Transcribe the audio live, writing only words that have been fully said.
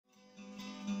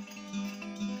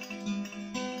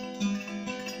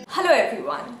Hello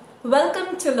everyone,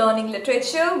 welcome to Learning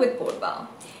Literature with Purba.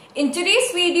 In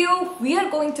today's video, we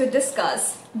are going to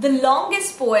discuss the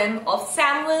longest poem of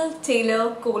Samuel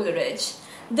Taylor Coleridge,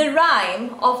 the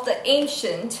Rime of the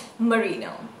Ancient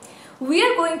Mariner. We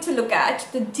are going to look at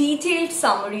the detailed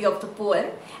summary of the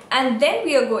poem and then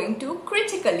we are going to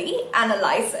critically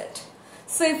analyze it.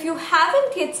 So if you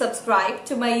haven't yet subscribed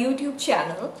to my YouTube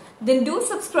channel, then do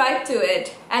subscribe to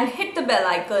it and hit the bell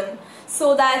icon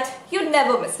so that you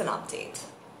never miss an update.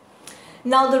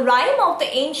 Now, the Rime of the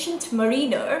Ancient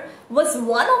Mariner was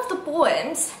one of the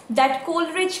poems that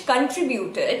Coleridge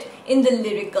contributed in the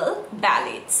Lyrical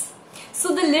Ballads.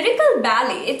 So the Lyrical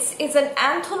Ballads is an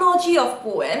anthology of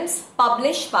poems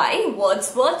published by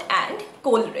Wordsworth and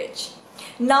Coleridge.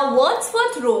 Now,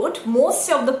 Wordsworth wrote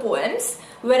most of the poems,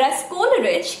 whereas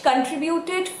Coleridge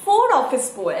contributed 4 of his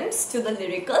poems to the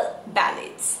Lyrical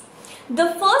Ballads.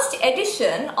 The first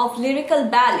edition of Lyrical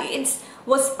Ballads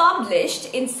was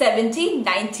published in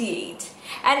 1798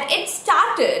 and it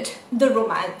started the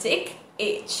Romantic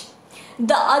Age.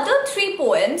 The other 3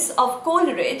 poems of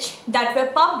Coleridge that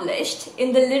were published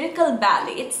in the Lyrical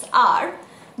Ballads are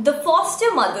The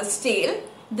Foster Mother's Tale,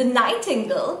 The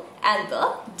Nightingale and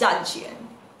The Dungeon.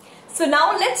 So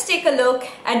now let's take a look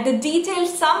at the detailed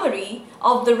summary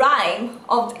of the Rime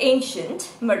of the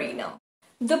Ancient Mariner.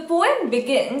 The poem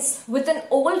begins with an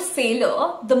old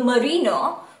sailor, the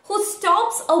mariner, who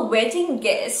stops a wedding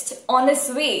guest on his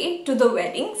way to the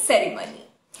wedding ceremony.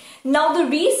 Now the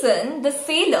reason the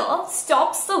sailor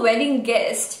stops the wedding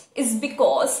guest is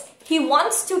because he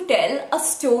wants to tell a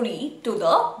story to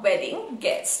the wedding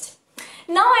guest.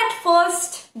 Now at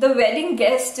first the wedding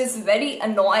guest is very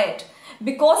annoyed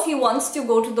because he wants to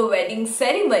go to the wedding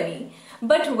ceremony.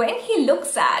 But when he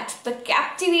looks at the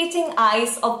captivating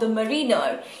eyes of the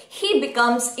mariner, he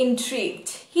becomes intrigued.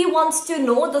 He wants to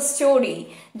know the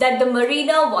story that the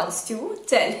mariner wants to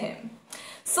tell him.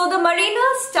 So the mariner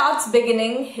starts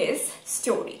beginning his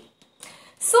story.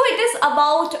 So it is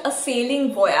about a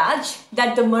sailing voyage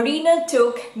that the mariner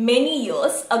took many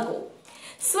years ago.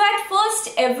 So at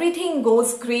first everything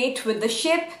goes great with the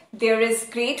ship, there is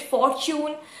great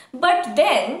fortune, but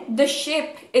then the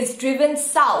ship is driven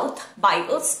south by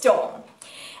a storm.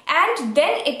 And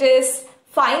then it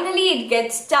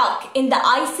gets stuck in the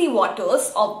icy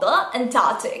waters of the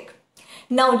Antarctic.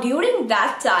 Now during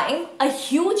that time, a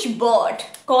huge bird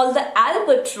called the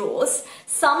albatross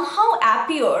somehow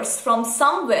appears from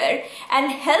somewhere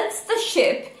and helps the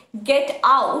ship get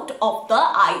out of the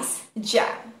ice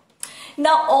jam.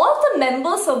 Now all the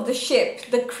members of the ship,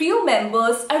 the crew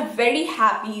members, are very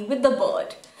happy with the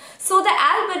bird. So the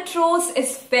albatross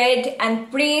is fed and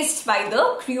praised by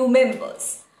the crew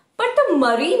members. But the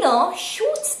mariner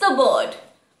shoots the bird.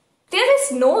 There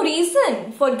is no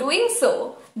reason for doing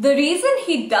so. The reason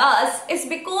he does is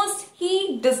because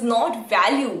he does not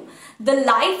value the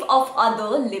life of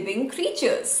other living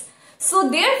creatures. So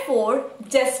therefore,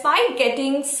 despite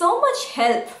getting so much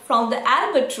help from the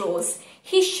albatross,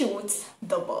 he shoots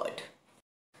the bird.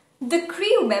 The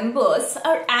crew members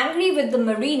are angry with the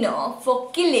mariner for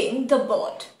killing the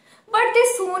bird, but they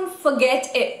soon forget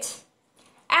it.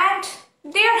 And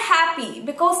they are happy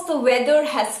because the weather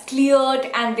has cleared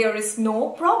and there is no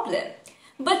problem.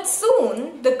 But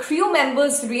soon the crew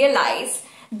members realize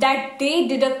that they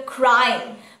did a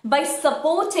crime by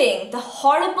supporting the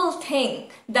horrible thing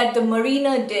that the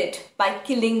mariner did by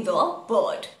killing the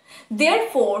bird.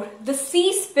 Therefore, the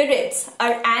sea spirits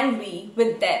are angry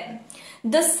with them.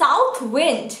 The south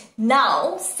wind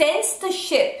now sends the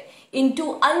ship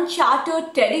into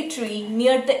uncharted territory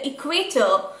near the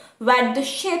equator where the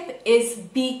ship is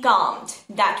becalmed.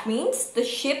 That means the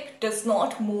ship does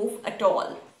not move at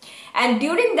all. And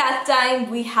during that time,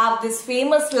 we have these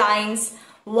famous lines,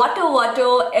 "Water,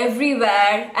 water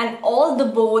everywhere, and all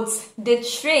the boats did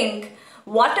shrink.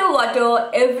 Water, water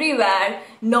everywhere,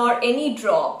 nor any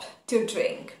drop to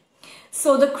drink."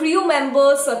 So the crew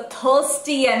members are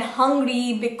thirsty and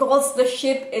hungry because the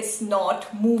ship is not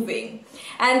moving.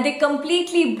 And they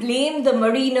completely blame the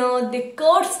mariner, they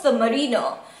curse the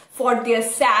mariner for their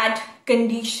sad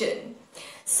condition.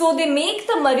 So they make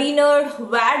the mariner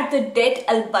wear the dead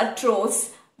albatross,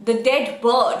 the dead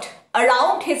bird,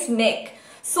 around his neck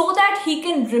so that he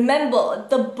can remember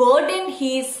the burden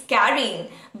he is carrying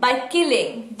by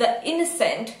killing the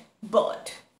innocent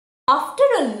bird. After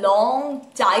a long,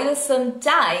 tiresome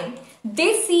time,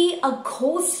 they see a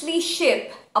ghostly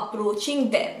ship approaching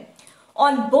them.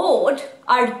 On board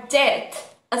are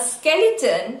Death, a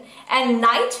skeleton, and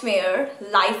Nightmare,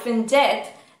 life and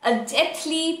death, a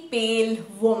deathly pale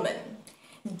woman.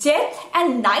 Death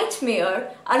and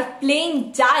Nightmare are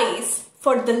playing dice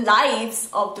for the lives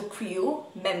of the crew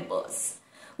members.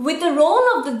 With the roll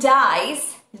of the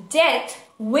dice, death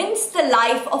wins the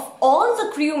life of all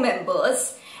the crew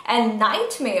members, and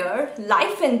nightmare,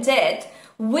 life and death,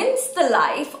 wins the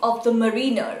life of the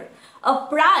mariner, a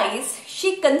prize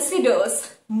she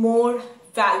considers more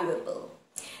valuable.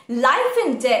 Life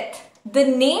and death, the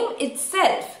name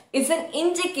itself, is an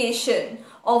indication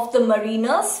of the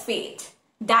mariner's fate.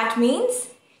 That means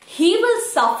he will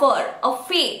suffer a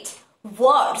fate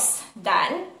worse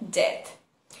than death.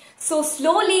 So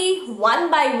slowly,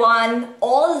 one by one,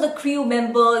 all the crew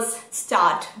members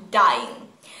start dying.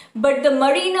 But the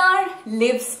mariner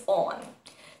lives on.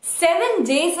 7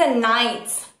 days and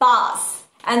nights pass,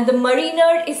 and the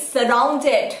mariner is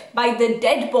surrounded by the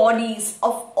dead bodies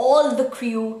of all the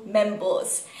crew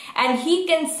members, and he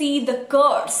can see the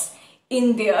curse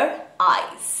in their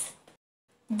eyes.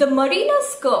 The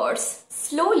mariner's curse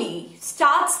slowly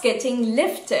starts getting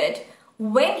lifted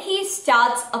when he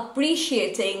starts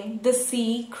appreciating the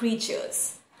sea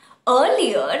creatures.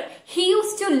 Earlier, he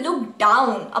used to look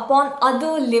down upon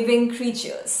other living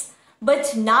creatures,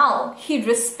 but now he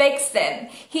respects them,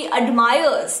 he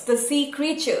admires the sea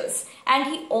creatures, and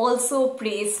he also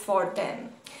prays for them.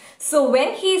 So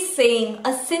when he is saying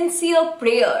a sincere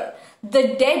prayer,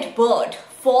 the dead bird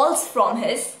falls from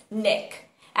his neck,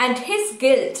 and his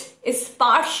guilt is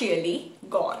partially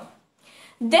gone.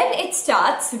 Then it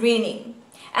starts raining,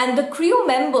 and the crew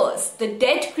members, the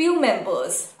dead crew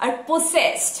members, are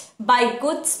possessed by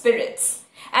good spirits,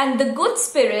 and the good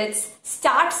spirits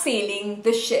start sailing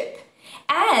the ship.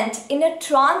 And in a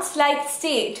trance-like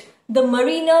state, the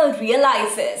mariner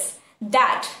realizes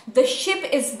that the ship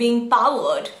is being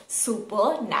powered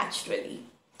supernaturally.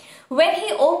 When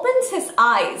he opens his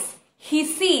eyes, he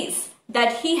sees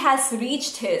that he has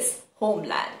reached his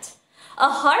homeland.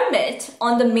 A hermit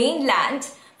on the mainland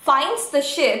finds the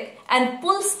ship and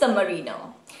pulls the mariner.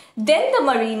 Then the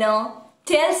mariner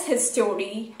tells his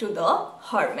story to the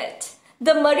hermit.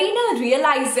 The mariner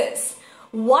realizes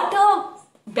what a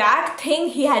bad thing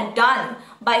he had done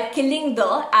by killing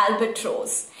the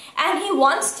albatross, and he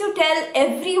wants to tell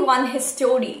everyone his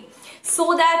story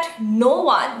so that no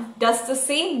one does the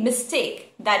same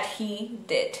mistake that he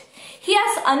did. He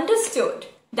has understood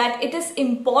that it is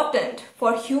important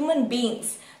for human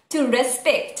beings to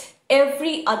respect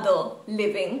every other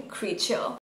living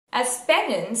creature. As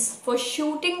penance for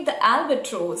shooting the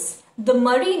albatross, the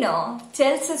mariner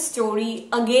tells his story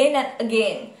again and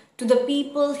again to the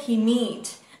people he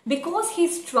meets because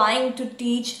he's trying to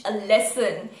teach a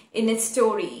lesson in his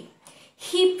story.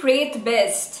 He prayeth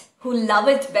best who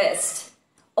loveth best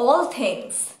all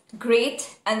things,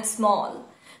 great and small,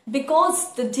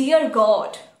 because the dear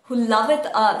God who loveth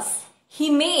us, he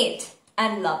made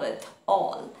and loveth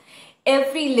all.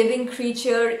 Every living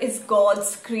creature is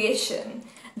God's creation.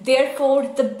 Therefore,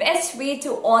 the best way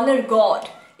to honor God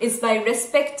is by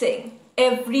respecting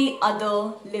every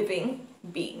other living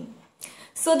being.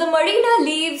 So the mariner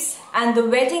leaves and the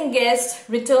wedding guest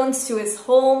returns to his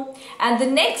home, and the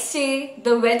next day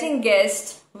the wedding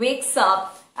guest wakes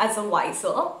up as a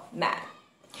wiser man.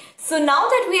 So now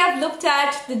that we have looked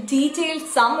at the detailed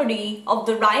summary of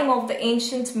the rhyme of the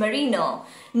ancient mariner,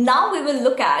 now we will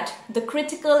look at the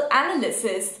critical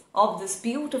analysis of this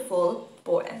beautiful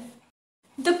poem.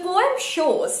 The poem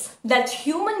shows that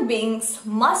human beings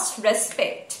must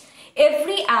respect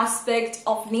every aspect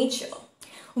of nature.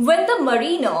 When the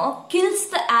mariner kills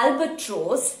the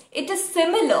albatross, it is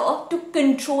similar to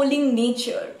controlling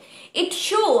nature. It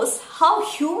shows how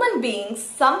human beings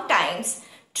sometimes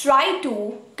try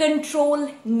to control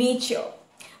nature.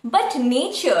 But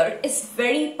nature is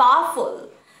very powerful.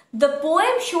 The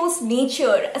poem shows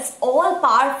nature as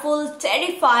all-powerful,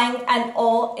 terrifying, and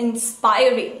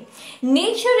awe-inspiring.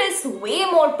 Nature is way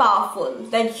more powerful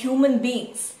than human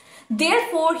beings.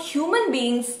 Therefore, human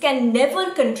beings can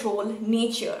never control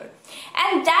nature.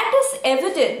 And that is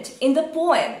evident in the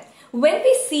poem when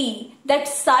we see that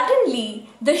suddenly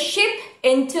the ship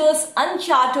enters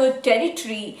uncharted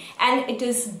territory and it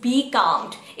is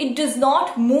becalmed. It does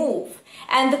not move.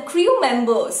 And the crew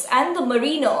members and the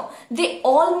mariner, they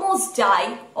almost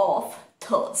die of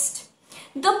thirst.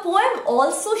 The poem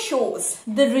also shows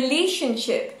the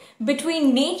relationship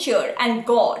between nature and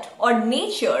God, or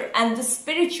nature and the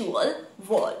spiritual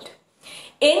world.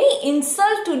 Any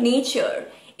insult to nature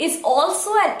is also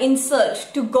an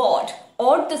insult to God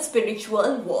or the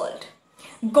spiritual world.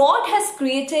 God has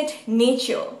created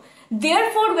nature.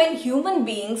 Therefore, when human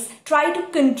beings try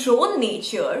to control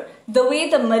nature, the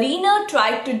way the mariner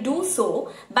tried to do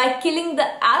so by killing the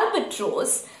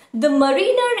albatross, the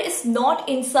mariner is not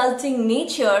insulting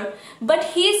nature, but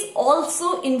he is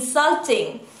also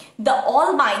insulting the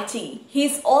Almighty, he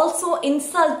is also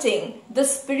insulting the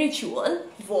spiritual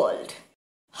world.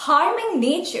 Harming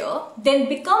nature then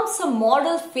becomes a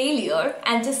moral failure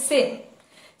and a sin.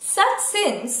 Such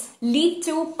sins lead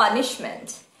to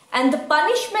punishment, and the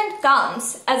punishment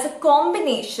comes as a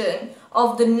combination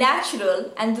of the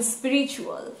natural and the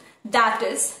spiritual, that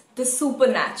is, the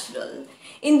supernatural.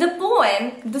 In the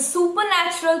poem, the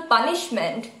supernatural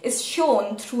punishment is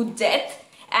shown through death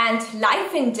and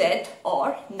life in death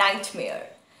or nightmare.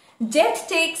 Death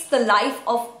takes the life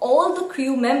of all the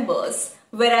crew members,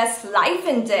 whereas life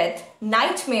in death,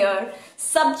 nightmare,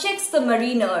 subjects the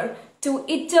mariner to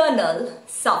eternal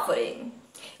suffering.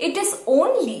 It is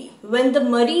only when the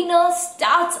mariner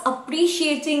starts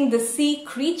appreciating the sea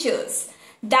creatures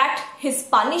that his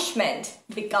punishment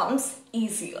becomes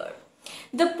easier.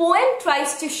 The poem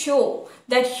tries to show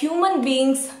that human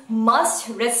beings must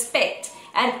respect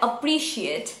and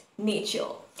appreciate nature,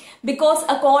 because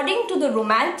according to the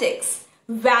Romantics,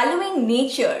 valuing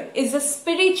nature is a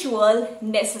spiritual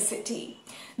necessity.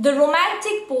 The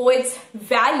Romantic poets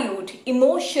valued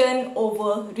emotion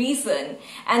over reason,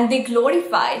 and they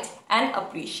glorified and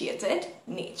appreciated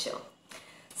nature.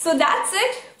 So that's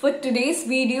it for today's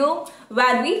video,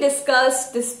 where we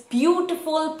discussed this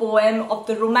beautiful poem of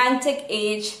the Romantic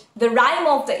age, The Rime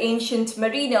of the Ancient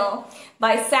Mariner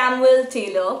by Samuel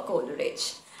Taylor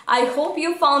Coleridge. I hope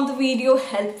you found the video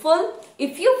helpful.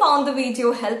 If you found the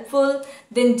video helpful,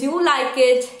 then do like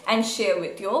it and share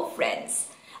with your friends.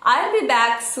 I'll be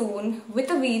back soon with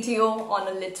a video on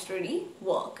a literary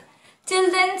work.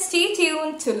 Till then, stay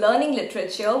tuned to Learning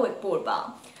Literature with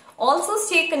Purba. Also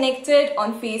stay connected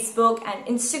on Facebook and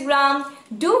Instagram.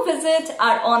 Do visit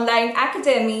our online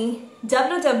academy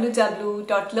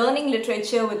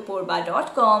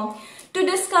www.learningliteratureWithPurba.com to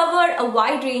discover a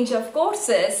wide range of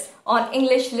courses on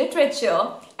English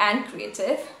literature and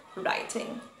creative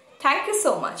writing. Thank you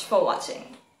so much for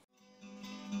watching.